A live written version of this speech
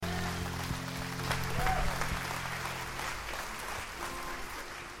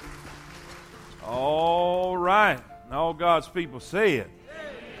God's people said.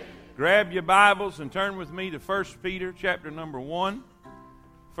 Grab your Bibles and turn with me to 1 Peter chapter number 1.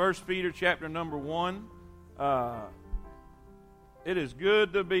 1 Peter chapter number 1. It is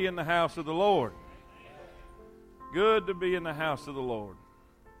good to be in the house of the Lord. Good to be in the house of the Lord.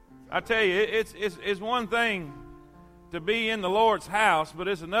 I tell you, it's one thing to be in the Lord's house, but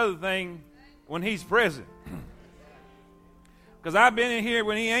it's another thing when He's present. Because I've been in here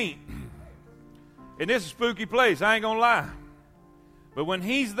when He ain't. And this is a spooky place, I ain't going to lie. But when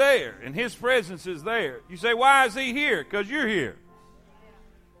He's there and His presence is there, you say, why is He here? Because you're here.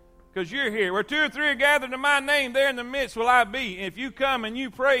 Because you're here. Where two or three are gathered in my name, there in the midst will I be. If you come and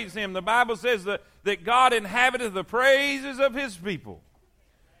you praise Him, the Bible says that God inhabiteth the praises of His people.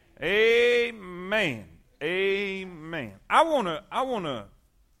 Amen. Amen. I want to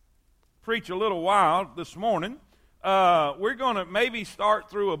preach a little while this morning. We're going to maybe start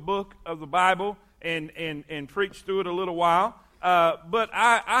through a book of the Bible and preach through it a little while. But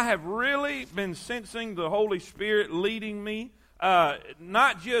I have really been sensing the Holy Spirit leading me,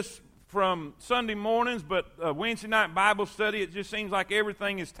 not just from Sunday mornings, but Wednesday night Bible study. It just seems like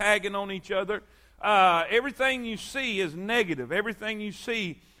everything is tagging on each other. Everything you see is negative. Everything you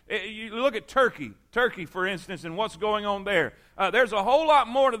see, you look at Turkey, for instance, and what's going on there. There's a whole lot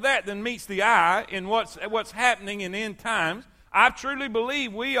more to that than meets the eye in what's happening in end times. I truly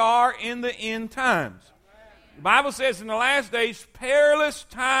believe we are in the end times. The Bible says in the last days, perilous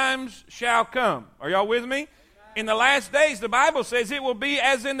times shall come. Are y'all with me? In the last days, the Bible says it will be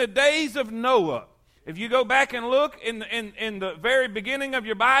as in the days of Noah. If you go back and look in the very beginning of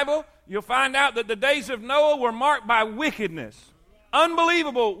your Bible, you'll find out that the days of Noah were marked by wickedness.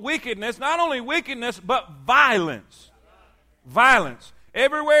 Unbelievable wickedness. Not only wickedness, but violence. Violence.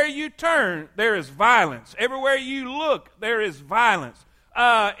 Everywhere you turn, there is violence. Everywhere you look, there is violence.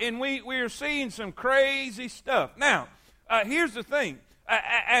 And we are seeing some crazy stuff. Now, here's the thing.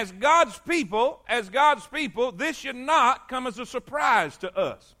 As God's people, this should not come as a surprise to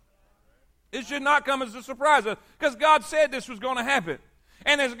us. It should not come as a surprise to us, because God said this was going to happen.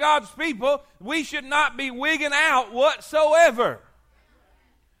 And as God's people, we should not be wigging out whatsoever.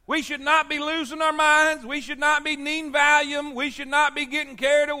 We should not be losing our minds. We should not be needing Valium. We should not be getting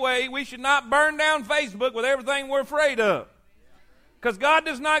carried away. We should not burn down Facebook with everything we're afraid of. Because God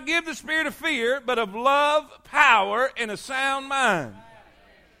does not give the spirit of fear, but of love, power, and a sound mind.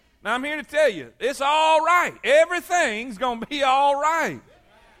 Now, I'm here to tell you, it's all right. Everything's going to be all right.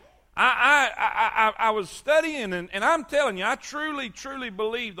 I was studying, and I'm telling you, I truly, truly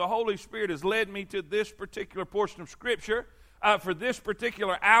believe the Holy Spirit has led me to this particular portion of Scripture for this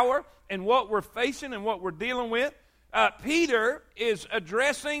particular hour and what we're facing and what we're dealing with. Peter is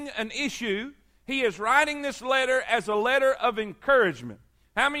addressing an issue. He is writing this letter as a letter of encouragement.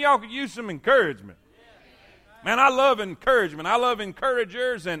 How many of y'all could use some encouragement? Man, I love encouragement. I love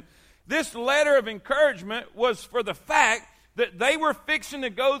encouragers. And this letter of encouragement was for the fact that they were fixing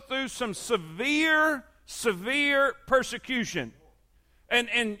to go through some severe persecution. And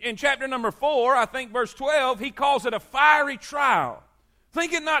in chapter number 4, I think verse 12, he calls it a fiery trial.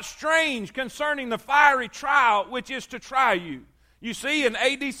 Think it not strange concerning the fiery trial which is to try you. You see, in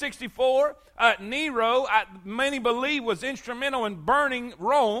AD 64, Nero, many believe, was instrumental in burning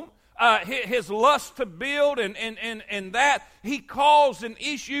Rome. His lust to build and that, he caused an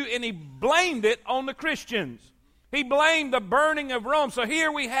issue and he blamed it on the Christians. He blamed the burning of Rome. So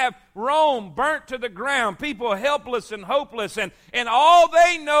here we have Rome burnt to the ground, people helpless and hopeless, and all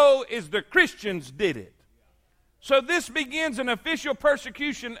they know is the Christians did it. So this begins an official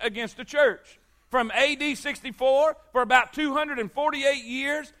persecution against the church. From AD 64, for about 248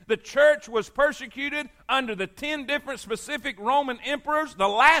 years, the church was persecuted under the 10 different specific Roman emperors. The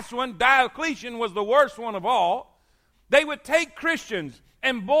last one, Diocletian, was the worst one of all. They would take Christians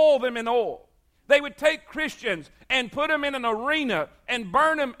and boil them in oil. They would take Christians and put them in an arena and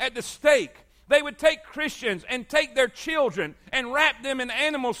burn them at the stake. They would take Christians and take their children and wrap them in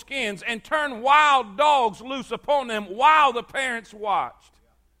animal skins and turn wild dogs loose upon them while the parents watched.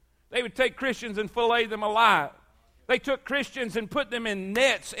 They would take Christians and fillet them alive. They took Christians and put them in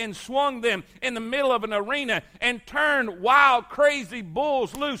nets and swung them in the middle of an arena and turned wild, crazy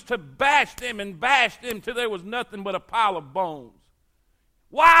bulls loose to bash them till there was nothing but a pile of bones.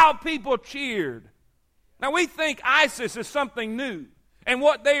 Wild people cheered. Now we think ISIS is something new. And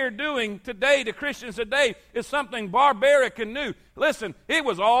what they are doing today to Christians today is something barbaric and new. Listen, it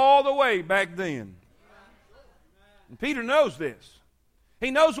was all the way back then. And Peter knows this.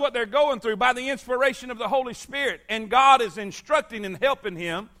 He knows what they're going through by the inspiration of the Holy Spirit. And God is instructing and helping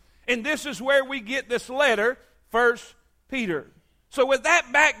him. And this is where we get this letter, 1 Peter. So with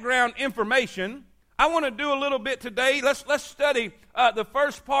that background information, I want to do a little bit today. Let's study the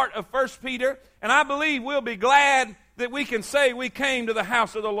first part of 1 Peter, and I believe we'll be glad that we can say we came to the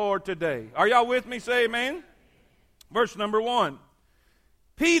house of the Lord today. Are y'all with me? Say amen. Verse number 1.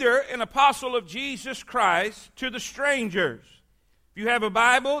 Peter, an apostle of Jesus Christ, to the strangers. If you have a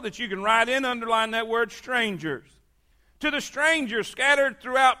Bible that you can write in, underline that word strangers. To the strangers scattered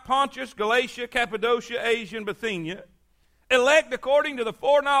throughout Pontus, Galatia, Cappadocia, Asia, and Bithynia, elect according to the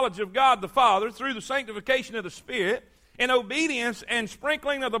foreknowledge of God the Father, through the sanctification of the Spirit, in obedience and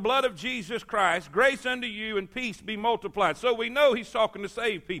sprinkling of the blood of Jesus Christ, grace unto you and peace be multiplied. So we know he's talking to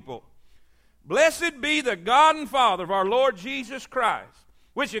saved people. Blessed be the God and Father of our Lord Jesus Christ,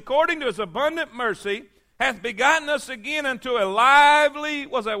 which according to his abundant mercy hath begotten us again unto a lively,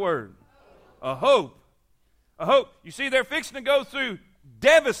 what's that word? A hope. A hope. You see, they're fixing to go through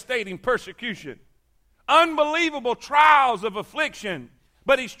devastating persecution, unbelievable trials of affliction,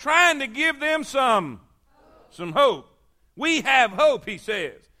 but he's trying to give them some hope. We have hope, he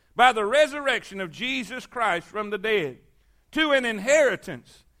says, by the resurrection of Jesus Christ from the dead, to an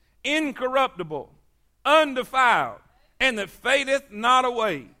inheritance incorruptible, undefiled, and that fadeth not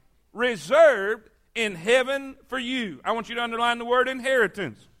away, reserved in heaven for you. I want you to underline the word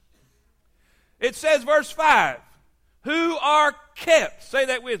inheritance. It says, verse 5, who are kept, say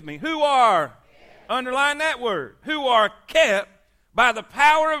that with me, who are, kept. Underline that word, who are kept by the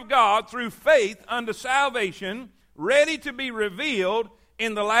power of God through faith unto salvation, ready to be revealed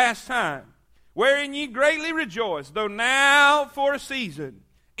in the last time, wherein ye greatly rejoice, though now for a season,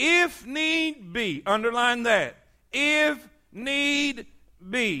 if need be, underline that, if need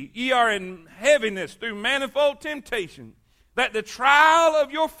be, ye are in heaviness through manifold temptation, that the trial of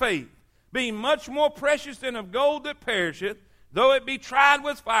your faith, being much more precious than of gold that perisheth, though it be tried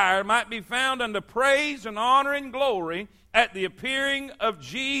with fire, might be found unto praise and honor and glory at the appearing of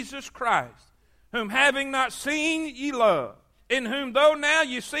Jesus Christ, whom having not seen ye love, in whom though now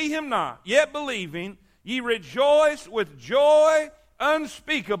ye see him not, yet believing, ye rejoice with joy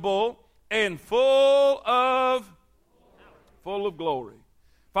unspeakable and full of glory.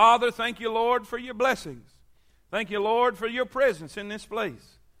 Father, thank you, Lord, for your blessings. Thank you, Lord, for your presence in this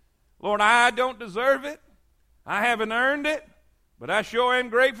place. Lord, I don't deserve it. I haven't earned it, but I sure am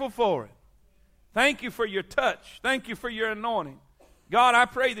grateful for it. Thank you for your touch. Thank you for your anointing. God, I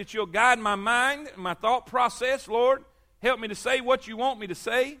pray that you'll guide my mind and my thought process, Lord. Help me to say what you want me to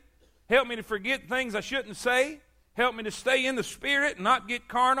say. Help me to forget things I shouldn't say. Help me to stay in the Spirit and not get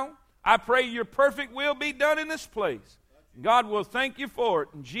carnal. I pray your perfect will be done in this place. God will thank you for it.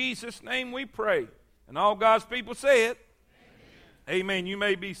 In Jesus' name we pray. And all God's people say it. Amen. Amen. You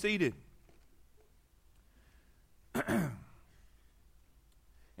may be seated.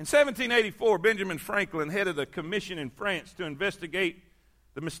 In 1784, Benjamin Franklin headed a commission in France to investigate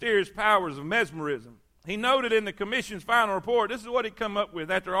the mysterious powers of mesmerism. He noted in the commission's final report, this is what he come up with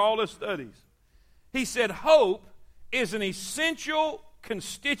after all his studies. He said, hope is an essential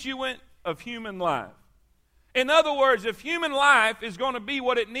constituent of human life. In other words, if human life is going to be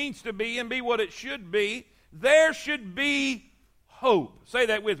what it needs to be and be what it should be, there should be hope. Say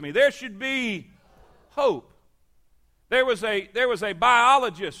that with me. There should be hope. There was a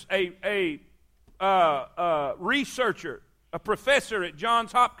biologist, a researcher, a professor at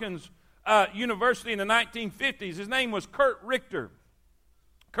Johns Hopkins University in the 1950s. His name was Kurt Richter.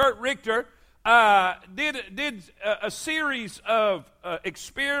 Kurt Richter did a series of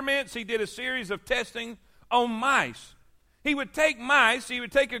experiments. He did a series of testing on mice. He would take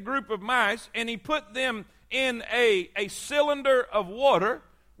a group of mice, and he put them in a cylinder of water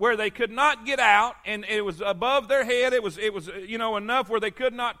where they could not get out, and it was above their head. It was enough where they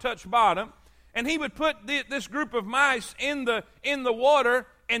could not touch bottom. And he would put this group of mice in the water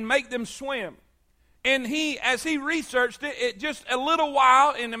and make them swim. And as he researched it, just a little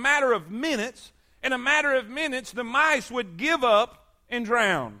while, in a matter of minutes, the mice would give up and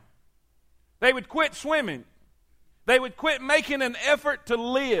drown. They would quit swimming. They would quit making an effort to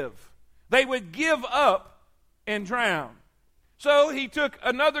live. They would give up and drown. So he took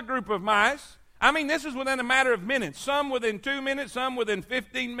another group of mice. I mean, this is within a matter of minutes. Some within 2 minutes, some within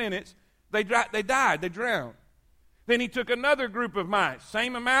 15 minutes. They died, they drowned. Then he took another group of mice,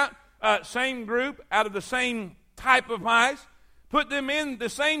 same amount, same group, out of the same type of mice, put them in the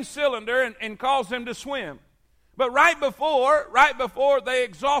same cylinder and caused them to swim. But right before they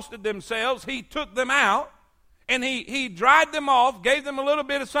exhausted themselves, he took them out, and he dried them off, gave them a little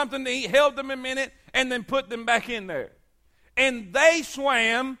bit of something to eat, held them a minute, and then put them back in there. And they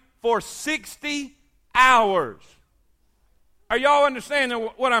swam for 60 hours. Are y'all understanding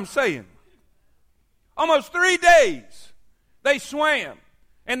what I'm saying? Almost 3 days they swam,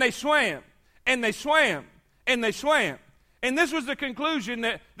 and they swam. And they swam, and they swam. And this was the conclusion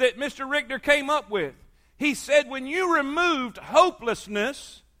that Mr. Richter came up with. He said, when you removed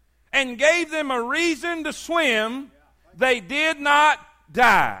hopelessness and gave them a reason to swim, they did not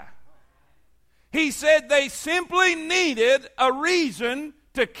die. He said they simply needed a reason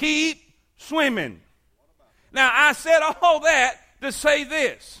to keep swimming. Now, I said all that to say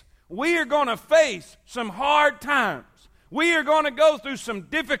this. We are going to face some hard times. We are going to go through some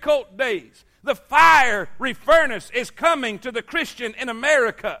difficult days. The fiery furnace is coming to the Christian in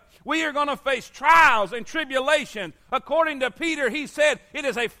America. We are going to face trials and tribulation. According to Peter, he said, it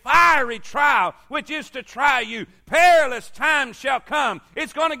is a fiery trial which is to try you. Perilous times shall come.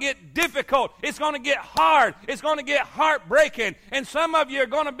 It's going to get difficult. It's going to get hard. It's going to get heartbreaking. And some of you are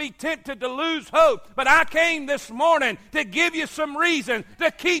going to be tempted to lose hope. But I came this morning to give you some reason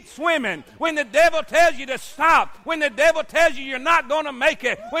to keep swimming. When the devil tells you to stop, when the devil tells you you're not going to make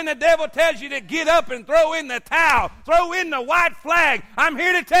it, when the devil tells you to get up and throw in the towel, throw in the white flag, I'm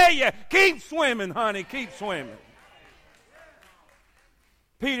here to tell you, keep swimming, honey, keep swimming.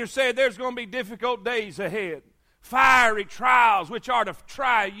 Peter said there's going to be difficult days ahead, fiery trials which are to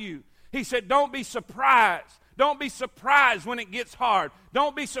try you. He said don't be surprised. Don't be surprised when it gets hard.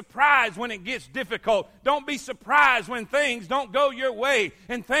 Don't be surprised when it gets difficult. Don't be surprised when things don't go your way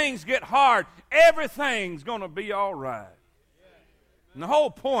and things get hard. Everything's going to be all right. And the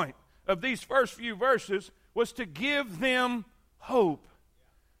whole point of these first few verses was to give them hope.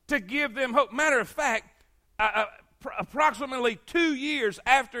 To give them hope. Matter of fact, approximately 2 years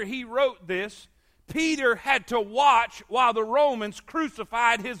after he wrote this, Peter had to watch while the Romans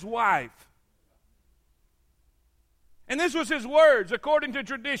crucified his wife. And this was his words, according to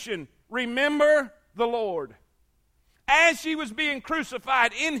tradition, remember the Lord. As she was being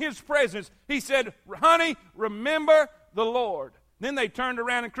crucified in his presence, he said, honey, remember the Lord. Then they turned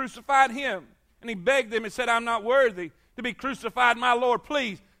around and crucified him. And he begged them and said, I'm not worthy to be crucified, my Lord,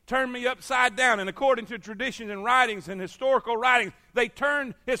 please. Turn me upside down. And according to traditions and writings and historical writings, they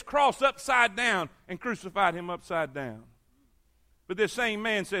turned his cross upside down and crucified him upside down. But this same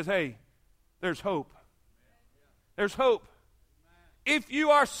man says, hey, there's hope. There's hope. If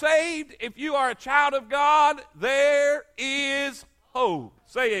you are saved, if you are a child of God, there is hope.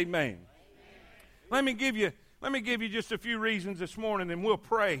 Say amen. Let me give you just a few reasons this morning and we'll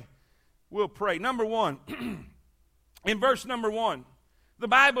pray. We'll pray. Number one, in verse number 1, the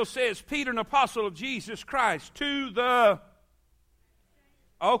Bible says, Peter, an apostle of Jesus Christ, to the,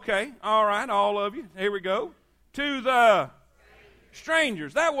 okay, all right, all of you, here we go, to the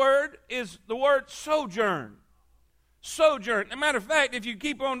strangers. That word is the word sojourn. Sojourn. As a matter of fact, if you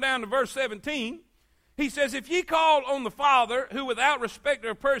keep on down to verse 17, he says, if ye call on the Father, who without respect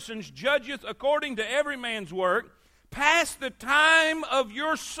of persons judgeth according to every man's work, pass the time of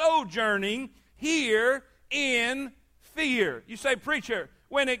your sojourning here in fear. You say, preacher,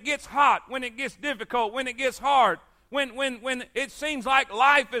 when it gets hot, when it gets difficult, when it gets hard, when it seems like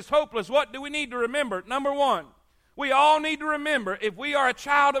life is hopeless, what do we need to remember? Number one, we all need to remember, if we are a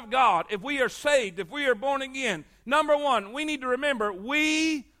child of God, if we are saved, if we are born again, number one, we need to remember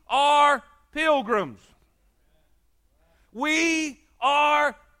we are pilgrims. We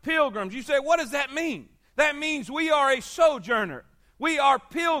are pilgrims. You say, what does that mean? That means we are a sojourner. We are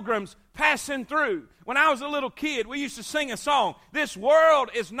pilgrims passing through. When I was a little kid, we used to sing a song, this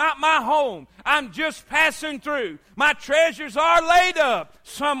world is not my home, I'm just passing through. My treasures are laid up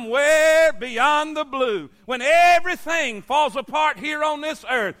somewhere beyond the blue. When everything falls apart here on this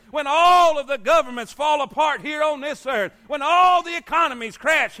earth, when all of the governments fall apart here on this earth, when all the economies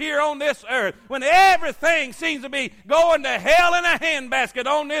crash here on this earth, when everything seems to be going to hell in a handbasket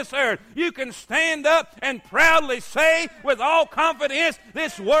on this earth, you can stand up and proudly say with all confidence,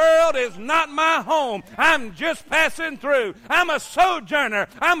 this world is not my home. I'm just passing through. I'm a sojourner.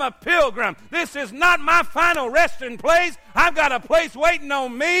 I'm a pilgrim. This is not my final resting place. I've got a place waiting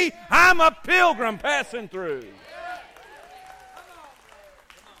on me. I'm a pilgrim passing through.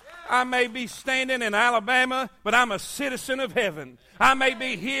 I may be standing in Alabama, but I'm a citizen of heaven. I may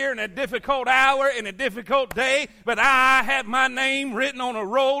be here in a difficult hour, in a difficult day, but I have my name written on a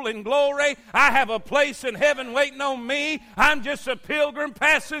roll in glory. I have a place in heaven waiting on me. I'm just a pilgrim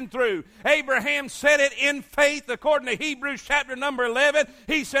passing through. Abraham said it in faith according to Hebrews chapter number 11.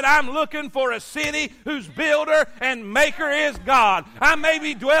 He said, I'm looking for a city whose builder and maker is God. I may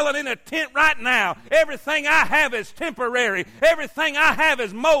be dwelling in a tent right now. Everything I have is temporary. Everything I have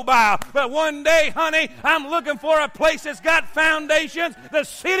is mobile. But one day, honey, I'm looking for a place that's got foundation. The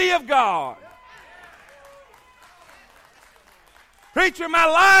city of God. Preacher, my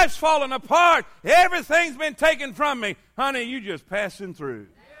life's falling apart. Everything's been taken from me. Honey, you just passing through.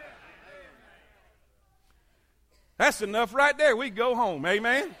 That's enough right there. We go home.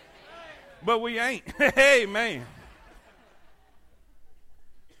 Amen? But we ain't. Amen.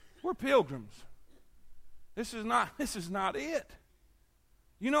 We're pilgrims. This is not it.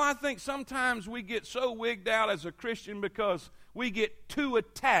 You know, I think sometimes we get so wigged out as a Christian because we get too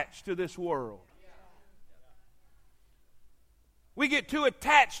attached to this world. We get too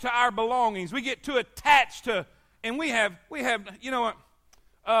attached to our belongings. We get too attached to, and we have, you know what,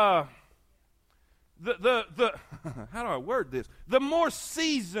 how do I word this? The more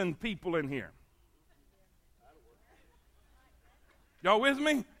seasoned people in here. Y'all with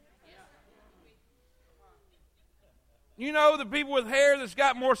me? You know the people with hair that's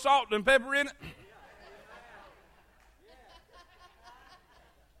got more salt than pepper in it?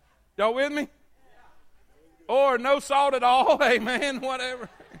 Y'all with me? Or no salt at all, amen, whatever.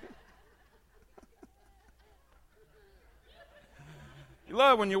 You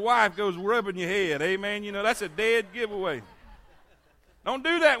love when your wife goes rubbing your head, amen. You know, that's a dead giveaway. Don't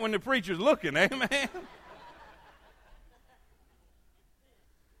do that when the preacher's looking, amen.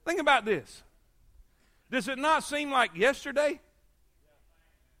 Think about this. Does it not seem like yesterday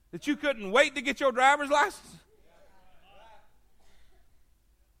that you couldn't wait to get your driver's license?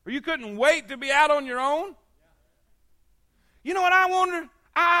 Or you couldn't wait to be out on your own? You know what I wonder?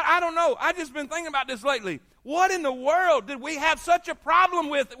 I don't know. I've just been thinking about this lately. What in the world did we have such a problem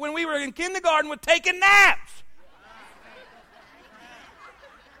with when we were in kindergarten with taking naps?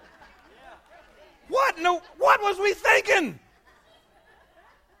 What was we thinking?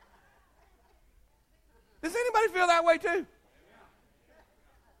 Does anybody feel that way too?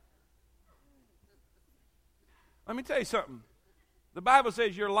 Let me tell you something. The Bible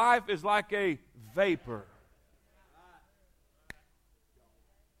says your life is like a vapor.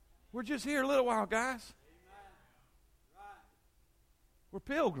 We're just here a little while, guys. We're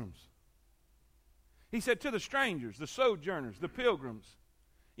pilgrims. He said to the strangers, the sojourners, the pilgrims.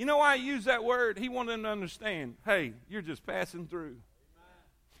 You know why he used that word? He wanted them to understand, hey, you're just passing through.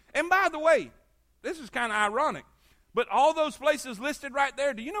 And by the way, this is kind of ironic, but all those places listed right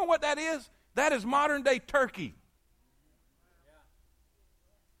there, do you know what that is? That is modern-day Turkey.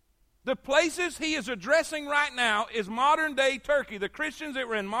 The places he is addressing right now is modern-day Turkey. The Christians that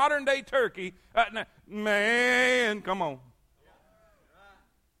were in modern-day Turkey, man, come on.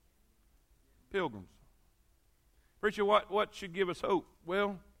 Pilgrims. Preacher, what should give us hope?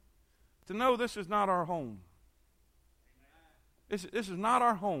 Well, to know this is not our home. This is not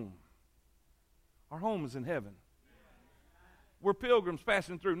our home. Our home is in heaven. We're pilgrims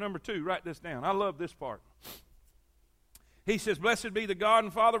passing through. Number 2, write this down. I love this part. He says, blessed be the God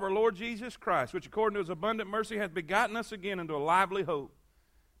and Father of our Lord Jesus Christ, which according to his abundant mercy hath begotten us again into a lively hope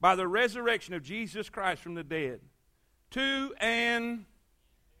by the resurrection of Jesus Christ from the dead. To an,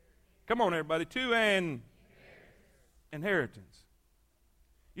 come on everybody, to an inheritance.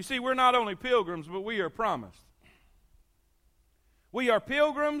 You see, we're not only pilgrims, but we are promised. We are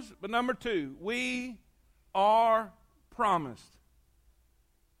pilgrims, but number 2, we are promised.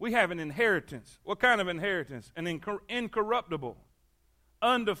 We have an inheritance. What kind of inheritance? An incorruptible,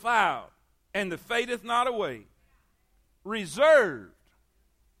 undefiled, and that fadeth not away. Reserved.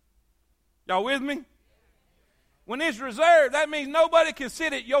 Y'all with me? When it's reserved, that means nobody can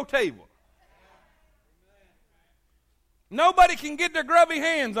sit at your table. Nobody can get their grubby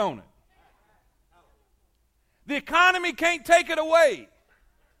hands on it. The economy can't take it away.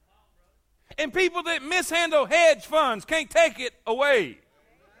 And people that mishandle hedge funds can't take it away.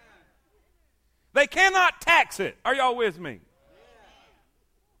 They cannot tax it. Are y'all with me?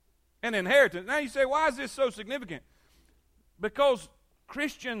 An inheritance. Now you say, why is this so significant? Because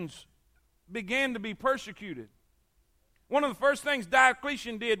Christians began to be persecuted. One of the first things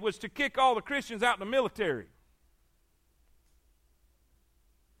Diocletian did was to kick all the Christians out in the military.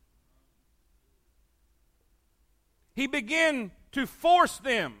 He began to force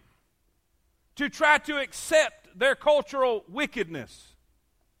them to try to accept their cultural wickedness.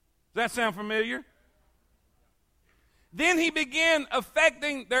 Does that sound familiar? Then he began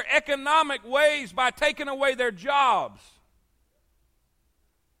affecting their economic ways by taking away their jobs.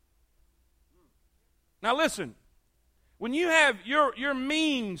 Now listen, when you have your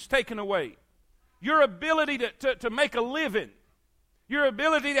means taken away, your ability to make a living, your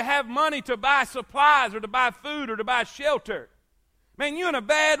ability to have money to buy supplies or to buy food or to buy shelter, man, you're in a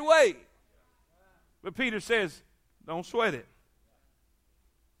bad way. But Peter says, don't sweat it.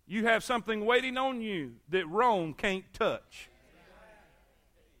 You have something waiting on you that Rome can't touch.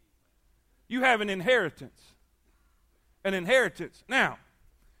 You have an inheritance. An inheritance. Now,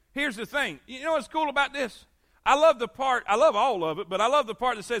 here's the thing. You know what's cool about this? I love all of it, but I love the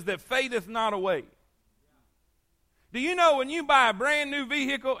part that says that fadeth not away. Do you know when you buy a brand new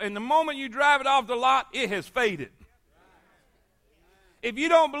vehicle and the moment you drive it off the lot, it has faded? If you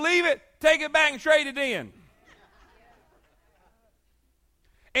don't believe it, take it back and trade it in.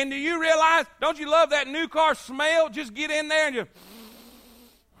 And do you realize, don't you love that new car smell? Just get in there and just...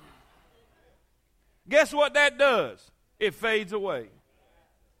 Guess what that does? It fades away.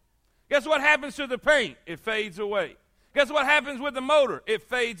 Guess what happens to the paint? It fades away. Guess what happens with the motor? It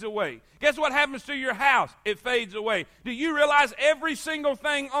fades away. Guess what happens to your house? It fades away. Do you realize every single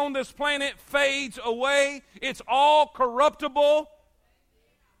thing on this planet fades away? It's all corruptible.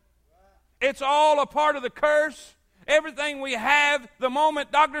 It's all a part of the curse. Everything we have,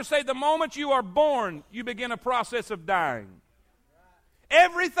 doctors say the moment you are born, you begin a process of dying.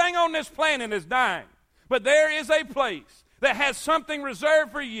 Everything on this planet is dying. But there is a place that has something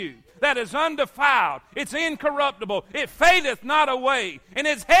reserved for you that is undefiled. It's incorruptible. It fadeth not away. And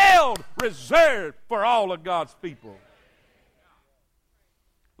it's held reserved for all of God's people.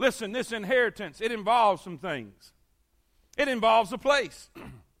 Listen, this inheritance, it involves some things. It involves a place.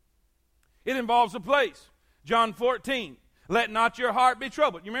 It involves a place. John 14. Let not your heart be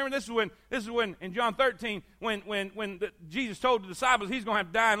troubled. You remember this is when in John 13, when Jesus told the disciples he's going to have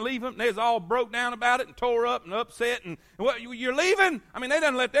to die and leave them. They was all broke down about it and tore up and upset. And what, you're leaving? I mean, they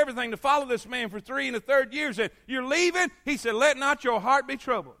done left everything to follow this man for 3 1/3 years. And you're leaving? He said, let not your heart be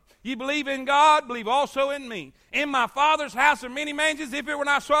troubled. You believe in God, believe also in me. In my Father's house are many mansions. If it were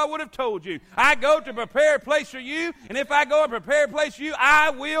not so, I would have told you. I go to prepare a place for you, and if I go and prepare a place for you,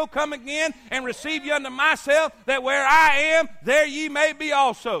 I will come again and receive you unto myself, that where I am, there ye may be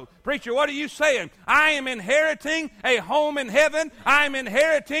also. Preacher, what are you saying? I am inheriting a home in heaven. I am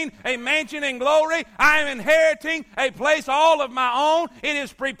inheriting a mansion in glory. I am inheriting a place all of my own. It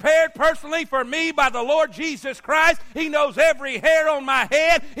is prepared personally for me by the Lord Jesus Christ. He knows every hair on my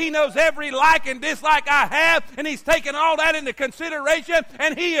head. He knows every like and dislike I have, and He's taken all that into consideration,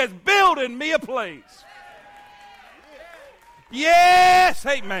 and He is building me a place. Yes,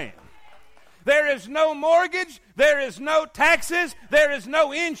 amen. There is no mortgage, there is no taxes, there is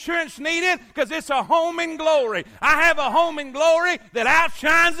no insurance needed, because it's a home in glory. I have a home in glory that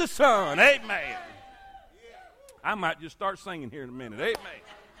outshines the sun. Amen. I might just start singing here in a minute. Amen.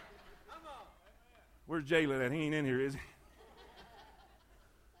 Where's Jalen at? He ain't in here, is he?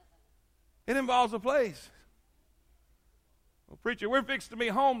 It involves a place. Well, preacher, we're fixed to be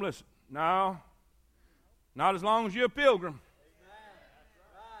homeless. No, not as long as you're a pilgrim.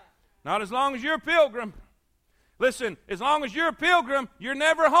 Not as long as you're a pilgrim. Listen, as long as you're a pilgrim, you're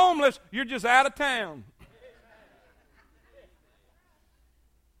never homeless. You're just out of town.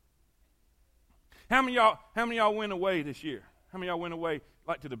 How many of y'all went away this year? How many of y'all went away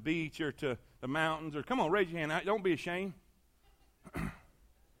like to the beach or to the mountains? Or come on, raise your hand. Don't be ashamed.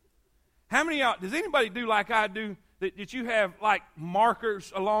 How many of y'all, does anybody do like I do, that you have like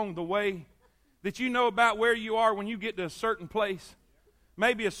markers along the way that you know about where you are when you get to a certain place?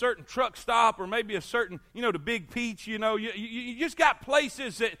 Maybe a certain truck stop, or maybe a certain, the Big Peach, you just got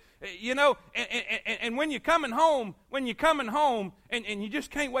places that, and when you're coming home, and you just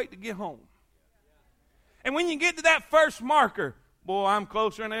can't wait to get home. And when you get to that first marker, boy, I'm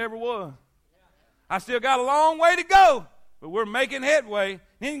closer than I ever was. I still got a long way to go, but we're making headway.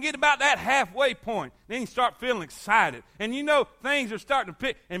 Then you get about that halfway point. Then you start feeling excited. And things are starting to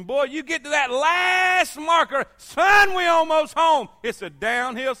pick. And boy, you get to that last marker. Son, we almost home. It's a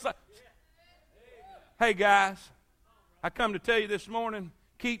downhill. Hey, guys, I come to tell you this morning,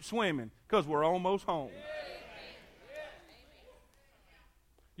 keep swimming, because we're almost home.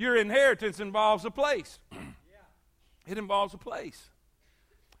 Your inheritance involves a place. It involves a place.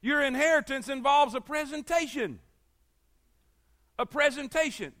 Your inheritance involves a presentation. A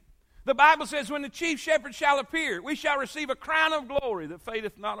presentation. The Bible says, when the chief shepherd shall appear, we shall receive a crown of glory that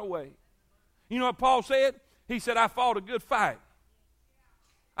fadeth not away. You know what Paul said? He said, I fought a good fight.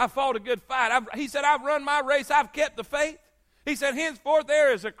 I fought a good fight. He said, I've run my race. I've kept the faith. He said, henceforth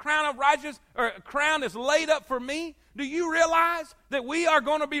there is a crown of righteousness, or a crown is laid up for me. Do you realize that we are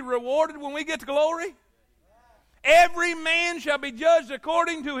going to be rewarded when we get to glory? Every man shall be judged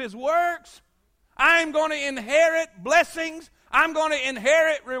according to his works. I'm going to inherit blessings. I'm going to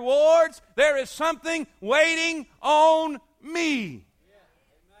inherit rewards. There is something waiting on me.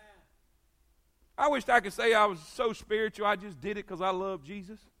 I wish I could say I was so spiritual I just did it because I love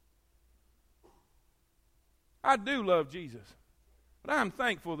Jesus. I do love Jesus. But I'm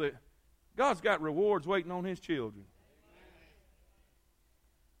thankful that God's got rewards waiting on His children.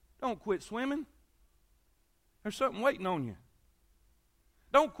 Don't quit swimming. There's something waiting on you.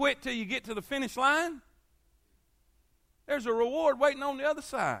 Don't quit till you get to the finish line. There's a reward waiting on the other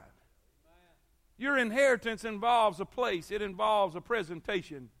side. Your inheritance involves a place. It involves a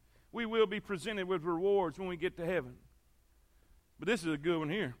presentation. We will be presented with rewards when we get to heaven. But this is a good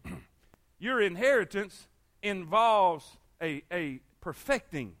one here. Your inheritance involves a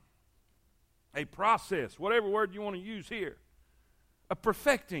perfecting, a process, whatever word you want to use here. A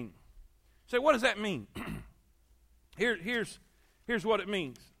perfecting. So what does that mean? Here's what it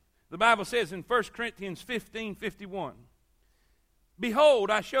means. The Bible says in 1 Corinthians 15:51,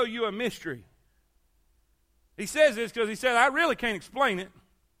 behold, I show you a mystery. He says this because he said, I really can't explain it.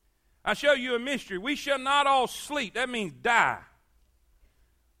 I show you a mystery. We shall not all sleep. That means die.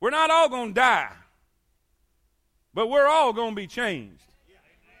 We're not all going to die. But we're all going to be changed.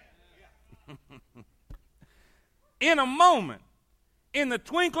 In a moment, in the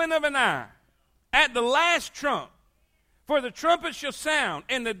twinkling of an eye, at the last trump, for the trumpet shall sound,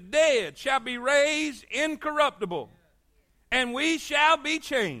 and the dead shall be raised incorruptible, and we shall be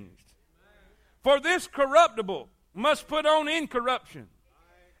changed. For this corruptible must put on incorruption,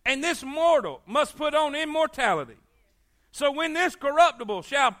 and this mortal must put on immortality. So when this corruptible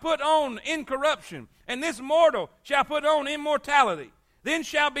shall put on incorruption, and this mortal shall put on immortality, then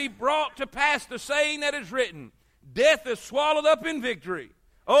shall be brought to pass the saying that is written, death is swallowed up in victory.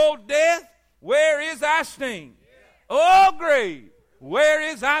 O death, where is thy sting? O grave, where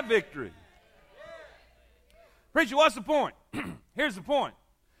is thy victory? Preacher, what's the point? Here's the point.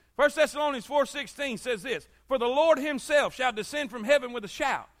 1 Thessalonians 4:16 says this, for the Lord himself shall descend from heaven with a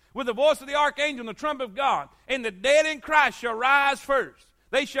shout, with the voice of the archangel and the trumpet of God, and the dead in Christ shall rise first.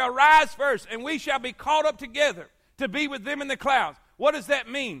 They shall rise first, and we shall be caught up together to be with them in the clouds. What does that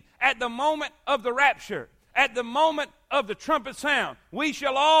mean? At the moment of the rapture, at the moment of the trumpet sound, we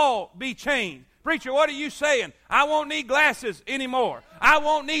shall all be changed. Preacher, what are you saying? I won't need glasses anymore. I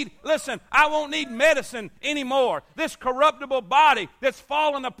won't need medicine anymore. This corruptible body that's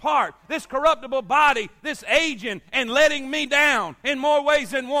fallen apart, this corruptible body that's aging and letting me down in more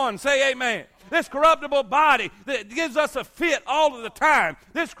ways than one. Say amen. This corruptible body that gives us a fit all of the time.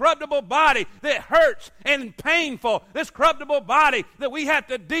 This corruptible body that hurts and painful. This corruptible body that we have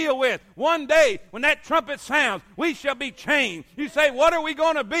to deal with. One day, when that trumpet sounds, we shall be changed. You say, what are we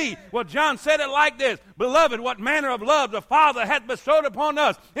going to be? Well, John said it like this. Beloved, what manner of love the Father hath bestowed upon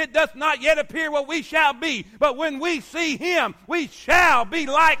us. It doth not yet appear what we shall be. But when we see him, we shall be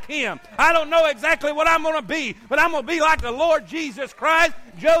like him. I don't know exactly what I'm going to be, but I'm going to be like the Lord Jesus Christ.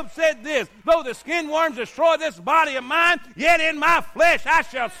 Job said this, though the skin worms destroy this body of mine, yet in my flesh I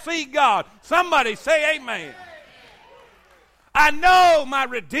shall see God. Somebody say amen. I know my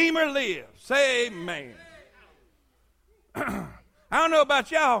Redeemer lives. Say amen. I don't know about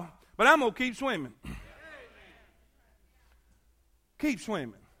y'all, but I'm going to keep swimming. Keep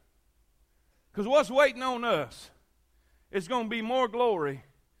swimming. Because what's waiting on us is going to be more glory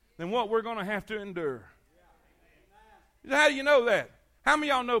than what we're going to have to endure. How do you know that? How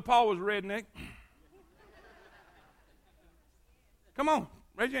many of y'all know Paul was a redneck? Come on,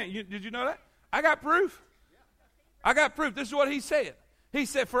 raise your hand. Did you know that? I got proof. I got proof. This is what he said. He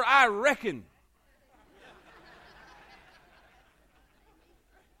said, for I reckon.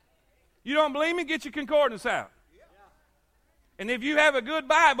 You don't believe me? Get your concordance out. And if you have a good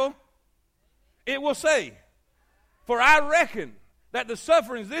Bible, it will say, for I reckon that the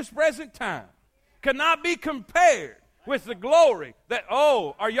sufferings this present time cannot be compared with the glory that,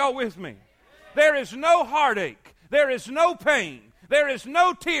 oh, are y'all with me? There is no heartache. There is no pain. There is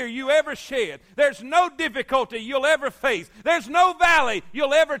no tear you ever shed. There's no difficulty you'll ever face. There's no valley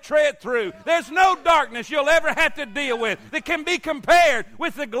you'll ever tread through. There's no darkness you'll ever have to deal with that can be compared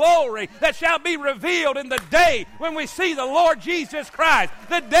with the glory that shall be revealed in the day when we see the Lord Jesus Christ.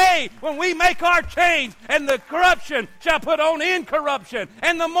 The day when we make our change and the corruption shall put on incorruption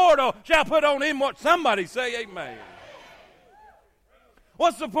and the mortal shall put on immortal. Somebody say amen.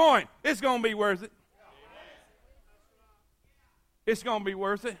 What's the point? It's going to be worth it. It's going to be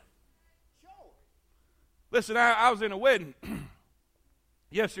worth it. Listen, I was in a wedding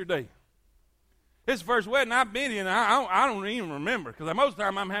yesterday. It's the first wedding I've been in. I don't even remember because most of the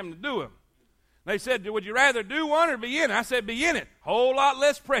time I'm having to do them. They said, would you rather do one or be in it? I said, be in it. Whole lot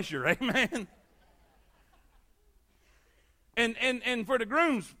less pressure, amen. And for the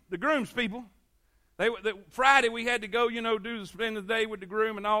groom's people, Friday we had to go, spend the day with the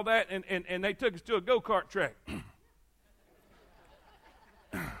groom and all that, and they took us to a go-kart track.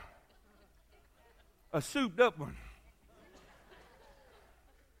 A souped-up one.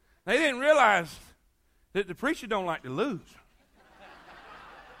 They didn't realize that the preacher don't like to lose.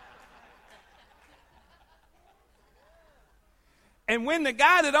 And when the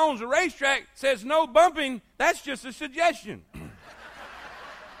guy that owns the racetrack says no bumping, that's just a suggestion.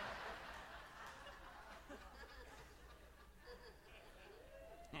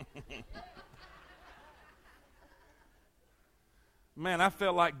 Man, I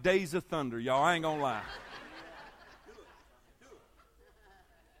felt like Days of Thunder, y'all. I ain't going to lie.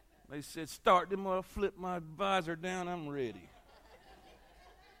 They said, start them, I'll flip my visor down, I'm ready.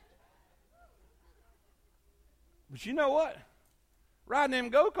 But you know what? Riding them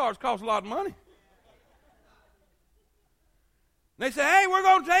go-karts costs a lot of money. They said, hey, we're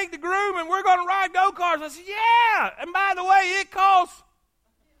going to take the groom and we're going to ride go-karts. I said, yeah. And by the way, it costs.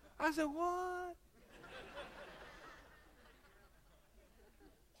 I said, what?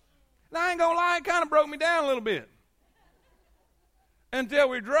 Now, I ain't going to lie, it kind of broke me down a little bit. Until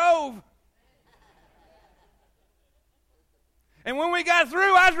we drove. And when we got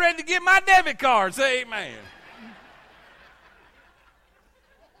through, I was ready to get my debit card. Say amen.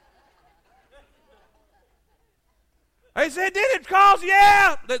 They said, did it cost?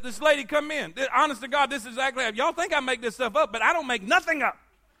 Yeah. This lady come in. Honest to God, this is exactly how. Y'all think I make this stuff up, but I don't make nothing up.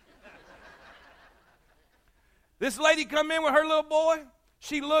 This lady come in with her little boy.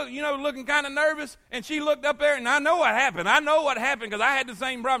 She looked, looking kind of nervous, and she looked up there, and I know what happened. I know what happened because I had the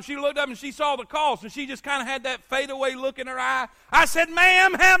same problem. She looked up, and she saw the cost, and she just kind of had that fadeaway look in her eye. I said,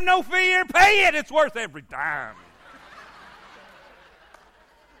 ma'am, have no fear. Pay it. It's worth every dime.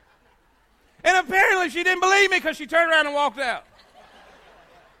 And apparently she didn't believe me because she turned around and walked out.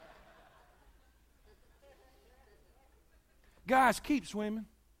 Guys, keep swimming.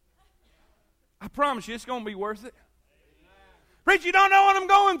 I promise you it's going to be worth it. Preach, you don't know what I'm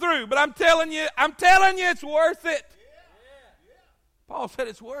going through, but I'm telling you it's worth it. Paul said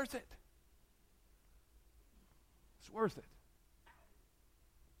it's worth it. It's worth it.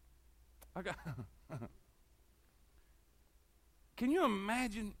 Can you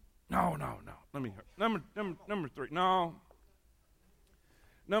imagine? No. Let me hear. Number 3. No.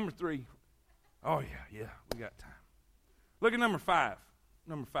 Number 3. Oh, yeah, we got time. Look at number 5.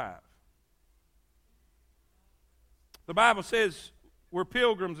 Number 5. The Bible says we're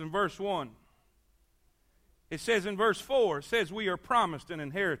pilgrims in verse 1. It says in verse 4, it says we are promised an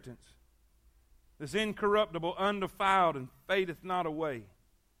inheritance that's incorruptible, undefiled, and fadeth not away.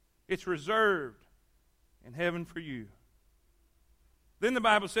 It's reserved in heaven for you. Then the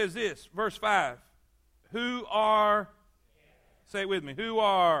Bible says this, verse 5, who are, say it with me, who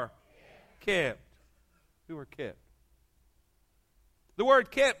are kept. Who are kept. The word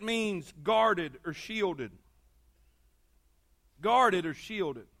kept means guarded or shielded. Guarded or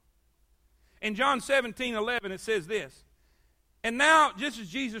shielded. In John 17:11 it says this, and now, just as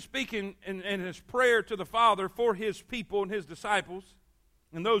Jesus speaking in his prayer to the Father for his people and his disciples,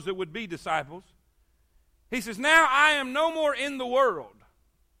 and those that would be disciples, he says, now I am no more in the world,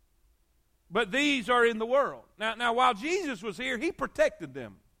 but these are in the world. Now while Jesus was here, he protected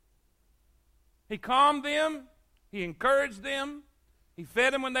them. He calmed them. He encouraged them. He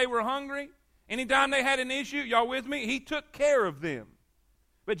fed them when they were hungry. Anytime they had an issue, y'all with me? He took care of them.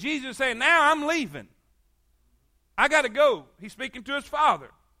 But Jesus is saying, now I'm leaving. I got to go. He's speaking to his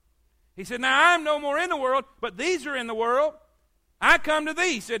Father. He said, now I'm no more in the world, but these are in the world. I come to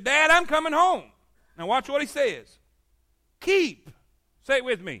thee. He said, Dad, I'm coming home. Now watch what he says. Keep. Say it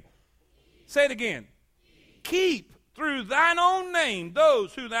with me. Say it again. Keep through thine own name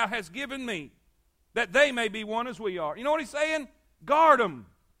those who thou hast given me, that they may be one as we are. You know what he's saying? Guard them.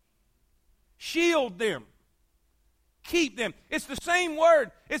 Shield them. Keep them. It's the same word.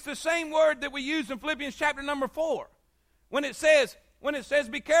 It's the same word that we use in Philippians chapter number 4. When it says,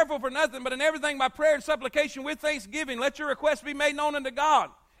 be careful for nothing, but in everything by prayer and supplication with thanksgiving, let your requests be made known unto God.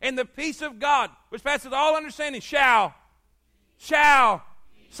 And the peace of God, which passeth all understanding, shall keep.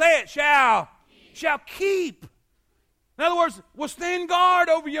 In other words, will stand guard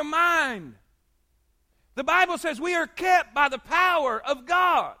over your mind. The Bible says we are kept by the power of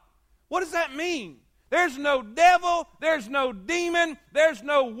God. What does that mean? There's no devil, there's no demon, there's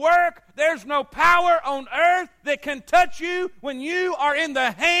no work, there's no power on earth that can touch you when you are in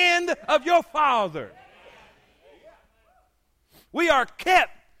the hand of your Father. We are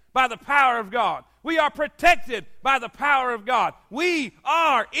kept by the power of God. We are protected by the power of God. We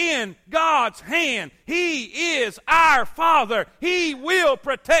are in God's hand. He is our Father. He will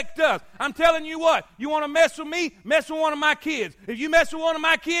protect us. I'm telling you what, you want to mess with me? Mess with one of my kids. If you mess with one of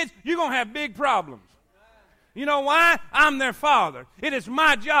my kids, you're going to have big problems. You know why? I'm their father. It is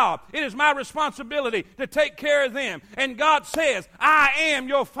my job. It is my responsibility to take care of them. And God says, I am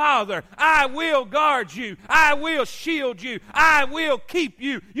your Father. I will guard you. I will shield you. I will keep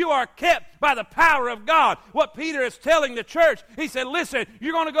you. You are kept by the power of God. What Peter is telling the church, he said, listen,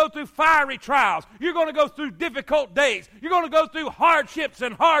 you're going to go through fiery trials. You're going to go through difficult days. You're going to go through hardships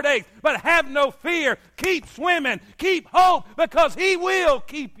and heartaches, but have no fear. Keep swimming. Keep hope, because he will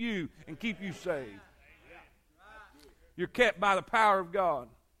keep you and keep you saved. You're kept by the power of God.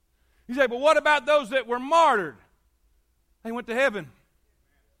 You say, but what about those that were martyred? They went to heaven.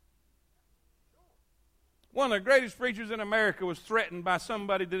 One of the greatest preachers in America was threatened by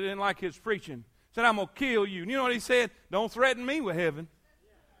somebody that didn't like his preaching. Said, I'm going to kill you. And you know what he said? Don't threaten me with heaven.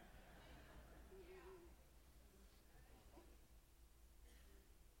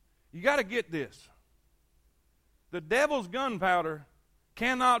 You got to get this. The devil's gunpowder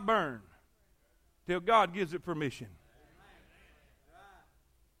cannot burn till God gives it permission.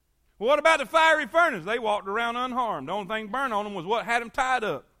 Well, what about the fiery furnace? They walked around unharmed. The only thing burned on them was what had them tied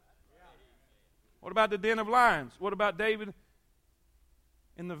up. What about the den of lions? What about David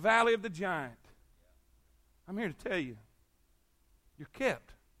in the valley of the giant? I'm here to tell you, you're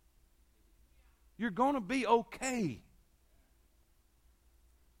kept. You're going to be okay.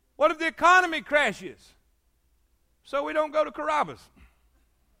 What if the economy crashes? So we don't go to Carrabba's.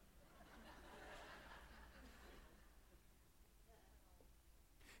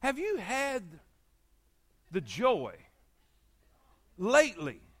 Have you had the joy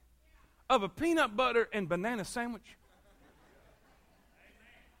lately of a peanut butter and banana sandwich?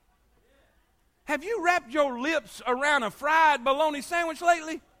 Have you wrapped your lips around a fried bologna sandwich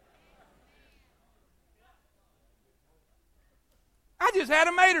lately? I just had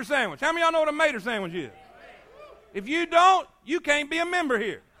a Mater sandwich. How many of y'all know what a Mater sandwich is? If you don't, you can't be a member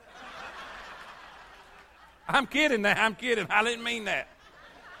here. I'm kidding now. I'm kidding. I didn't mean that.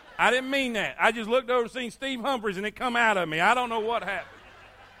 I didn't mean that. I just looked over and seen Steve Humphries and it come out of me. I don't know what happened.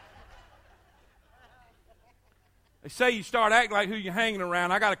 They say you start acting like who you're hanging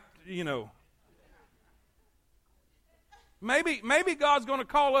around. I got to, Maybe God's going to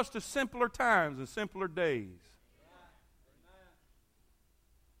call us to simpler times and simpler days.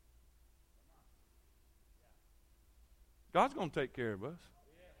 God's going to take care of us.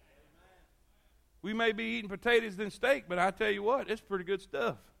 We may be eating potatoes and steak, but I tell you what, it's pretty good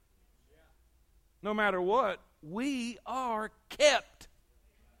stuff. No matter what, we are kept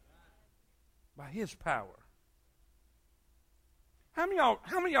by His power. How many of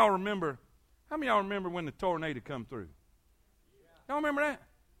y'all remember when the tornado come through? Y'all remember that?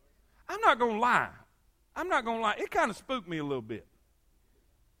 I'm not going to lie. It kind of spooked me a little bit.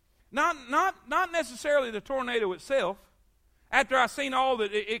 Not necessarily the tornado itself. After I seen all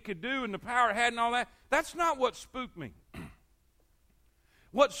that it could do and the power it had and all that, that's not what spooked me.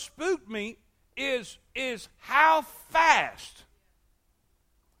 What spooked me is how fast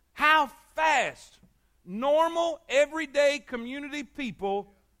normal, everyday community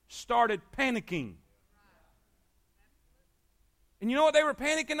people started panicking. And you know what they were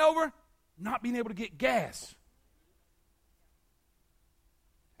panicking over? Not being able to get gas.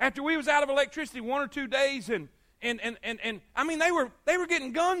 After we was out of electricity 1 or 2 days, and I mean they were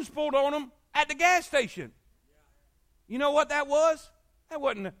getting guns pulled on them at the gas station. You know what that was? That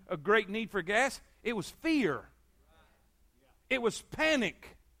wasn't a great need for gas. It was fear. It was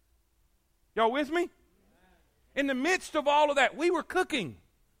panic. Y'all with me? In the midst of all of that, we were cooking.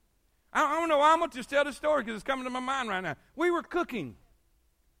 I don't know why I'm going to just tell this story because it's coming to my mind right now. We were cooking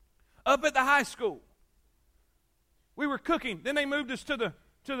up at the high school. We were cooking. Then they moved us to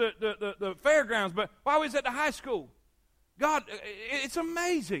the fairgrounds. But while we was at the high school, God, it's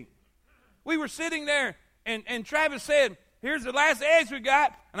amazing. We were sitting there, and Travis said, here's the last eggs we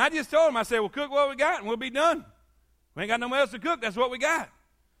got. And I just told him, I said, well, cook what we got, and we'll be done. We ain't got nowhere else to cook. That's what we got.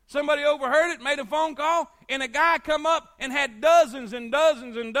 Somebody overheard it, made a phone call, and a guy come up and had dozens and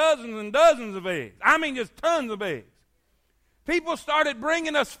dozens and dozens and dozens of eggs. I mean, just tons of eggs. People started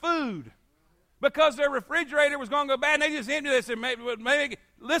bringing us food because their refrigerator was going to go bad, and they just emptied it. They said, maybe,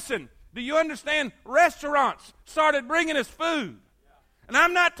 listen, do you understand? Restaurants started bringing us food. And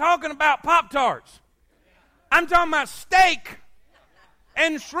I'm not talking about Pop-Tarts. I'm talking about steak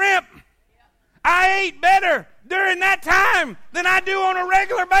and shrimp. I ate better during that time than I do on a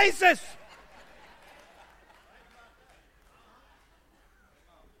regular basis.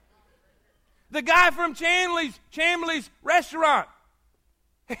 The guy from Chambly's restaurant,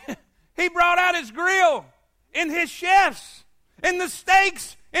 he brought out his grill and his chefs and the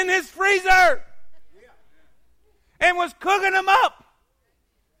steaks in his freezer and was cooking them up.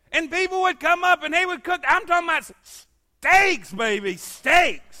 And people would come up and they would cook. I'm talking about steaks, baby,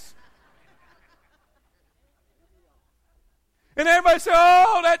 steaks. And everybody said,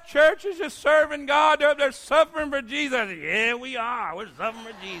 oh, that church is just serving God. They're up there suffering for Jesus. I said, yeah, we are. We're suffering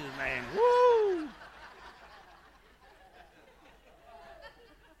for Jesus, man. Woo!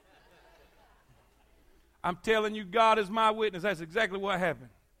 I'm telling you, God is my witness. That's exactly what happened.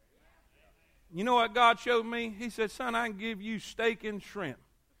 You know what God showed me? He said, son, I can give you steak and shrimp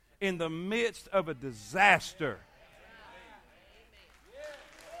in the midst of a disaster.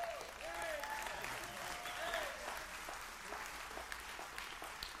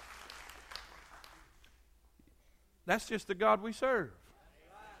 That's just the God we serve.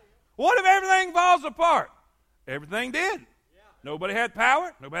 What if everything falls apart? Everything did. Nobody had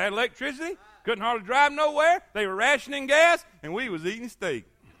power. Nobody had electricity. Couldn't hardly drive nowhere. They were rationing gas, and we was eating steak.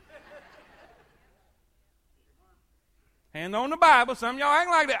 Hand on the Bible. Some of y'all act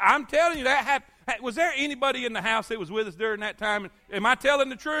like that. I'm telling you that happened. Was there anybody in the house that was with us during that time? Am I telling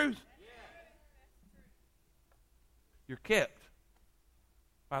the truth? You're kept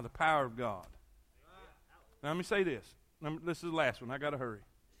by the power of God. Now, let me say this. This is the last one. I got to hurry.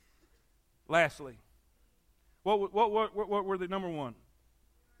 Lastly, what were the number one?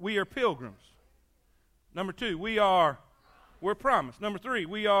 We are pilgrims. Number two, we're promised. Number three,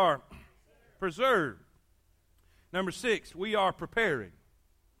 we are preserved. Number 6, we are preparing.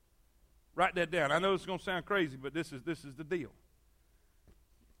 Write that down. I know it's going to sound crazy, but this is the deal.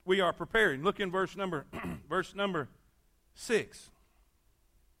 We are preparing. Look in verse number 6.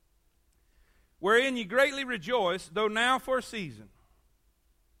 Wherein ye greatly rejoice, though now for a season,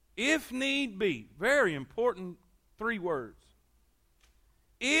 if need be. Very important 3 words.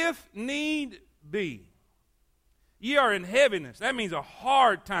 If need be. Ye are in heaviness. That means a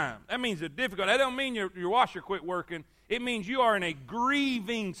hard time. That means a difficult. That don't mean your washer quit working. It means you are in a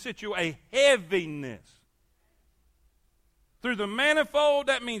grieving situation, a heaviness. Through the manifold,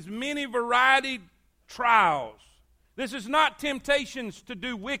 that means many varied trials. This is not temptations to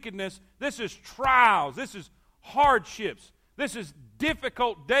do wickedness. This is trials. This is hardships. This is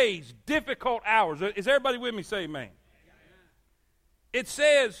difficult days, difficult hours. Is everybody with me? Say amen. It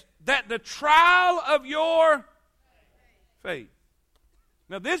says that the trial of your faith.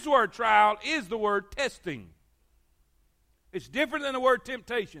 Now, this word trial is the word testing. It's different than the word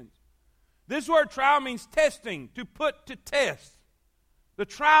temptations. This word trial means testing, to put to test. The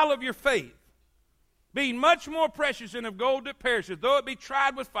trial of your faith, being much more precious than of gold that perishes, though it be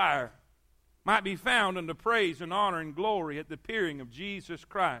tried with fire, might be found unto praise and honor and glory at the appearing of Jesus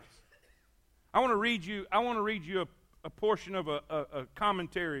Christ. I want to read you a portion of a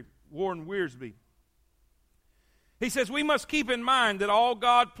commentary, Warren Wiersbe. He says, we must keep in mind that all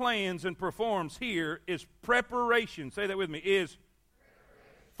God plans and performs here is preparation. Say that with me. Is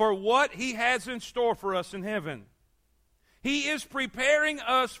for what He has in store for us in heaven. He is preparing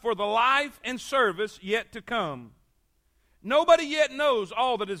us for the life and service yet to come. Nobody yet knows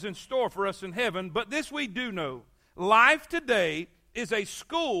all that is in store for us in heaven, but this we do know. Life today is a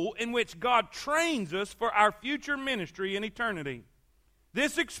school in which God trains us for our future ministry in eternity.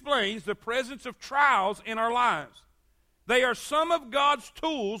 This explains the presence of trials in our lives. They are some of God's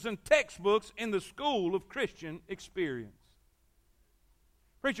tools and textbooks in the school of Christian experience.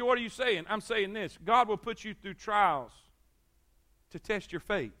 Preacher, what are you saying? I'm saying this. God will put you through trials to test your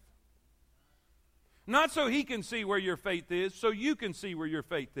faith. Not so He can see where your faith is, so you can see where your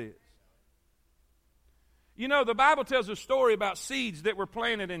faith is. You know, the Bible tells a story about seeds that were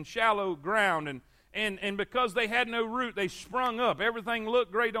planted in shallow ground, and because they had no root, they sprung up. Everything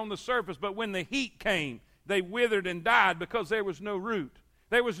looked great on the surface, but when the heat came, they withered and died because there was no root.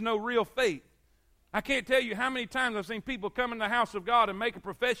 There was no real faith. I can't tell you how many times I've seen people come in the house of God and make a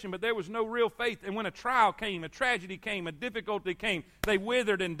profession, but there was no real faith. And when a trial came, a tragedy came, a difficulty came, they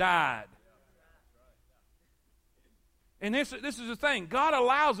withered and died. And this is the thing. God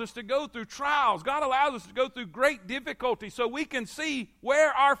allows us to go through trials. God allows us to go through great difficulty so we can see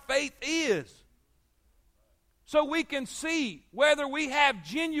where our faith is. So we can see whether we have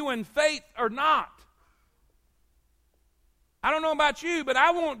genuine faith or not. I don't know about you, but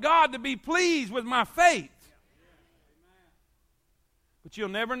I want God to be pleased with my faith. But you'll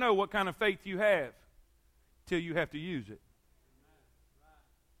never know what kind of faith you have till you have to use it.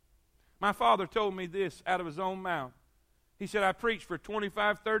 My father told me this out of his own mouth. He said, I preached for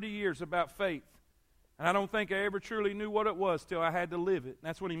 25, 30 years about faith, and I don't think I ever truly knew what it was till I had to live it. And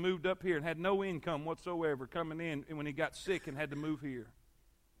that's when he moved up here and had no income whatsoever coming in, and when he got sick and had to move here,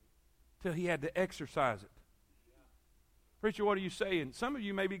 till he had to exercise it. Preacher, what are you saying? Some of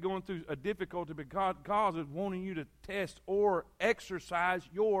you may be going through a difficulty, but God is wanting you to test or exercise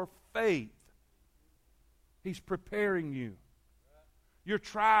your faith. He's preparing you. Your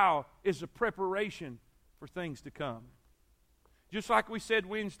trial is a preparation for things to come. Just like we said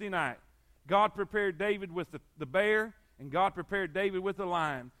Wednesday night, God prepared David with the bear, and God prepared David with the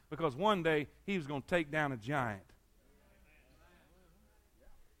lion, because one day he was going to take down a giant.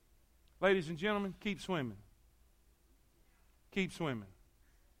 Ladies and gentlemen, keep swimming. Keep swimming.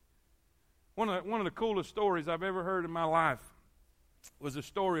 One of the coolest stories I've ever heard in my life was the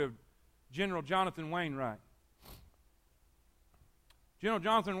story of General Jonathan Wainwright. General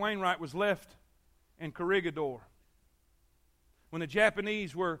Jonathan Wainwright was left in Corregidor. when the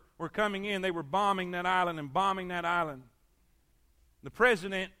Japanese were coming in, they were bombing that island and bombing that island. The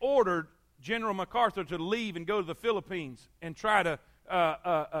president ordered General MacArthur to leave and go to the Philippines and try to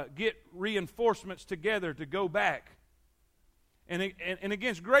get reinforcements together to go back. And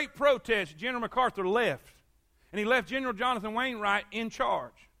against great protest, General MacArthur left. And he left General Jonathan Wainwright in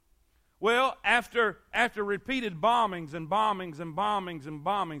charge. Well, after repeated bombings and bombings and bombings and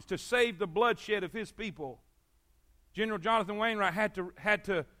bombings to save the bloodshed of his people, General Jonathan Wainwright had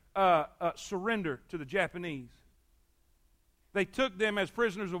to surrender to the Japanese. They took them as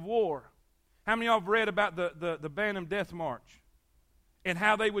prisoners of war. How many of y'all have read about the Bantam Death March? And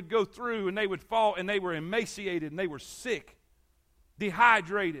how they would go through and they would fall and they were emaciated and they were sick,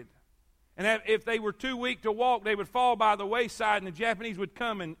 dehydrated. And if they were too weak to walk, they would fall by the wayside and the Japanese would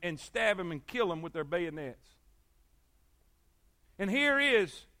come and stab them and kill them with their bayonets. And here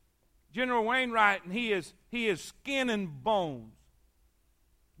is General Wainwright, and he is skin and bones,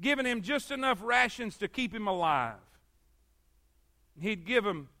 giving him just enough rations to keep him alive. He'd give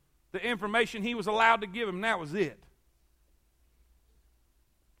him the information he was allowed to give him, and that was it.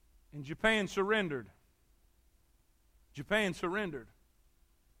 And Japan surrendered. Japan surrendered.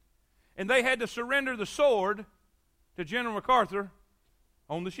 And they had to surrender the sword to General MacArthur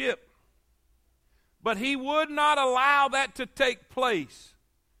on the ship. But he would not allow that to take place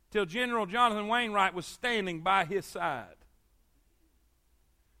till General Jonathan Wainwright was standing by his side.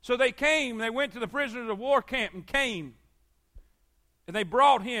 So they went to the prisoners of war camp and came. And they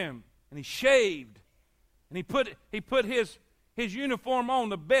brought him, and he shaved. And he put his uniform on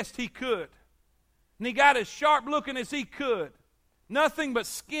the best he could. And he got as sharp looking as he could. Nothing but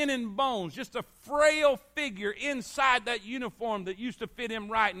skin and bones, just a frail figure inside that uniform that used to fit him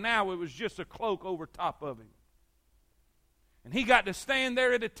right now. It was just a cloak over top of him. And he got to stand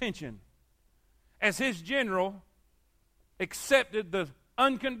there at attention as his general accepted the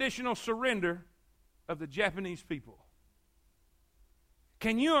unconditional surrender of the Japanese people.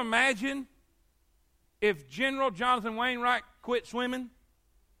 Can you imagine if General Jonathan Wainwright quit swimming?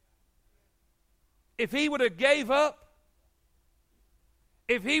 If he would have gave up?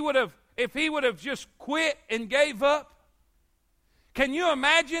 If he would have just quit and gave up? Can you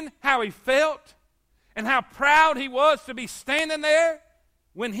imagine how he felt and how proud he was to be standing there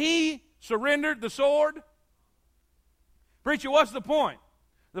when he surrendered the sword? Preacher, what's the point?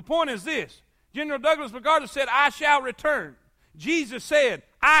 The point is this. General Douglas MacArthur said, I shall return. Jesus said,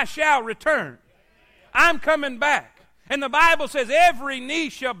 I shall return. I'm coming back. And the Bible says every knee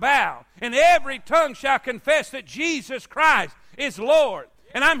shall bow and every tongue shall confess that Jesus Christ is Lord.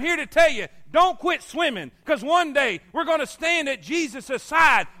 And I'm here to tell you, don't quit swimming, because one day we're going to stand at Jesus'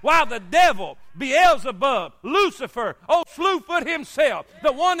 side while the devil, Beelzebub, Lucifer, old Slewfoot himself,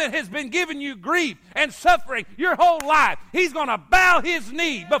 the one that has been giving you grief and suffering your whole life, he's going to bow his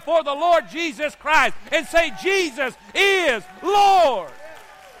knee before the Lord Jesus Christ and say, Jesus is Lord.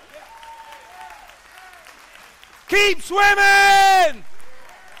 Keep swimming.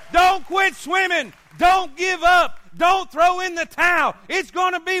 Don't quit swimming. Don't give up. Don't throw in the towel. It's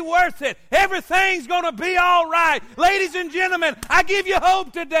going to be worth it. Everything's going to be all right. Ladies and gentlemen, I give you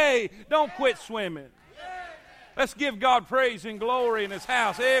hope today. Don't quit swimming. Let's give God praise and glory in His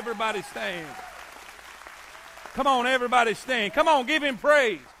house. Everybody stand. Come on, everybody stand. Come on, give Him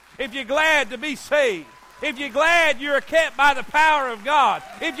praise. If you're glad to be saved, if you're glad you're kept by the power of God,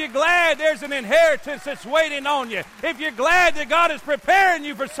 if you're glad there's an inheritance that's waiting on you, if you're glad that God is preparing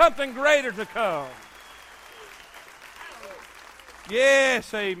you for something greater to come.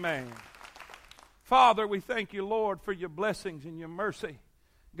 Yes, amen. Father, we thank you, Lord, for your blessings and your mercy.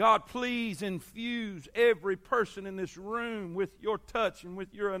 God, please infuse every person in this room with your touch and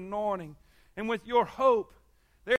with your anointing and with your hope.